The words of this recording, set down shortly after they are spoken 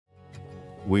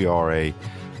We are a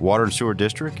water and sewer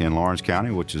district in Lawrence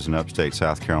County, which is in upstate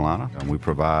South Carolina. And we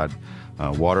provide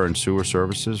water and sewer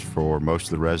services for most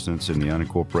of the residents in the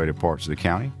unincorporated parts of the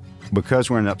county. Because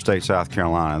we're in upstate South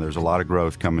Carolina, there's a lot of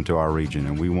growth coming to our region,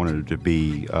 and we wanted to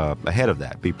be ahead of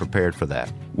that, be prepared for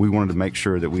that. We wanted to make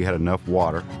sure that we had enough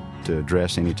water to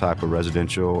address any type of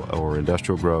residential or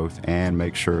industrial growth, and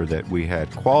make sure that we had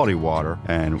quality water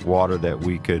and water that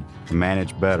we could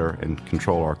manage better and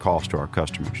control our cost to our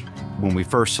customers. When we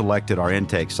first selected our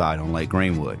intake site on Lake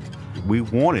Greenwood, we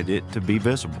wanted it to be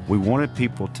visible. We wanted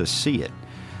people to see it.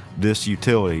 This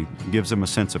utility gives them a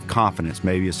sense of confidence,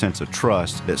 maybe a sense of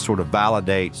trust that sort of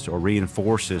validates or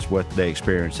reinforces what they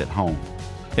experience at home.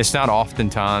 It's not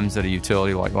oftentimes that a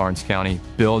utility like Lawrence County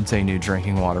builds a new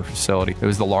drinking water facility. It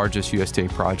was the largest USDA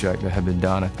project that had been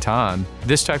done at the time.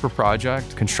 This type of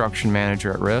project, construction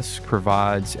manager at risk,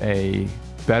 provides a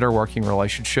better working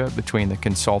relationship between the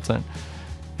consultant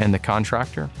and the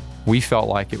contractor. We felt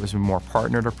like it was a more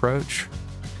partnered approach.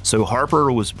 So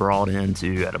Harper was brought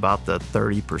into at about the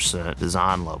 30%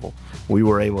 design level. We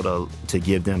were able to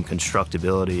give them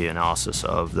constructability analysis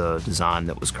of the design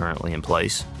that was currently in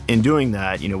place. In doing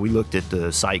that, we looked at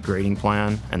the site grading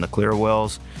plan and the clear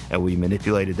wells, and we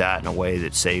manipulated that in a way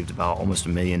that saved about almost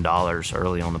 $1 million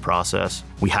early on the process.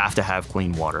 We have to have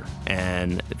clean water,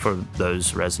 and for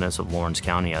those residents of Lawrence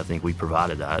County, I think we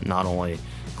provided that. Not only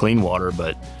clean water,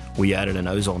 but we added an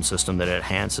ozone system that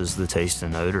enhances the taste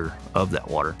and odor of that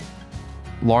water.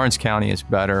 Lawrence County is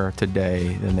better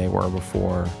today than they were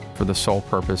before for the sole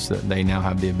purpose that they now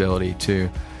have the ability to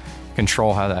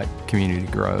control how that community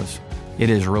grows. It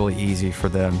is really easy for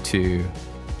them to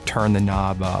turn the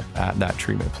knob up at that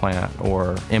treatment plant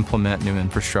or implement new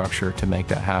infrastructure to make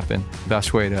that happen. The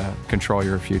best way to control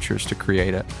your future is to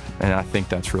create it, and I think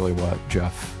that's really what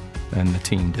Jeff and the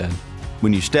team did.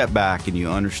 When you step back and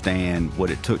you understand what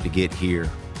it took to get here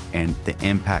and the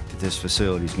impact that this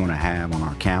facility is going to have on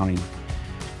our county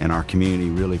and our community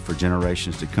really for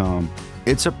generations to come,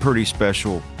 it's a pretty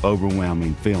special,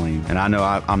 overwhelming feeling. And I know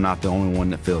I'm not the only one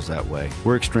that feels that way.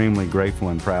 We're extremely grateful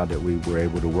and proud that we were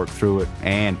able to work through it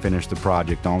and finish the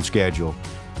project on schedule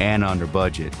and under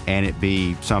budget, and it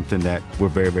be something that we're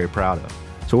very, very proud of.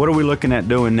 So what are we looking at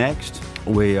doing next?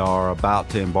 We are about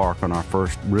to embark on our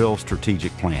first real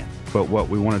strategic plan. But what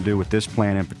we want to do with this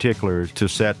plan in particular is to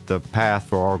set the path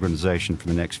for our organization for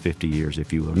the next 50 years,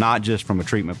 if you will. Not just from a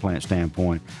treatment plant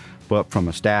standpoint, but from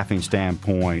a staffing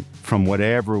standpoint, from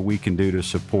whatever we can do to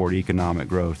support economic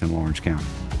growth in Lawrence County.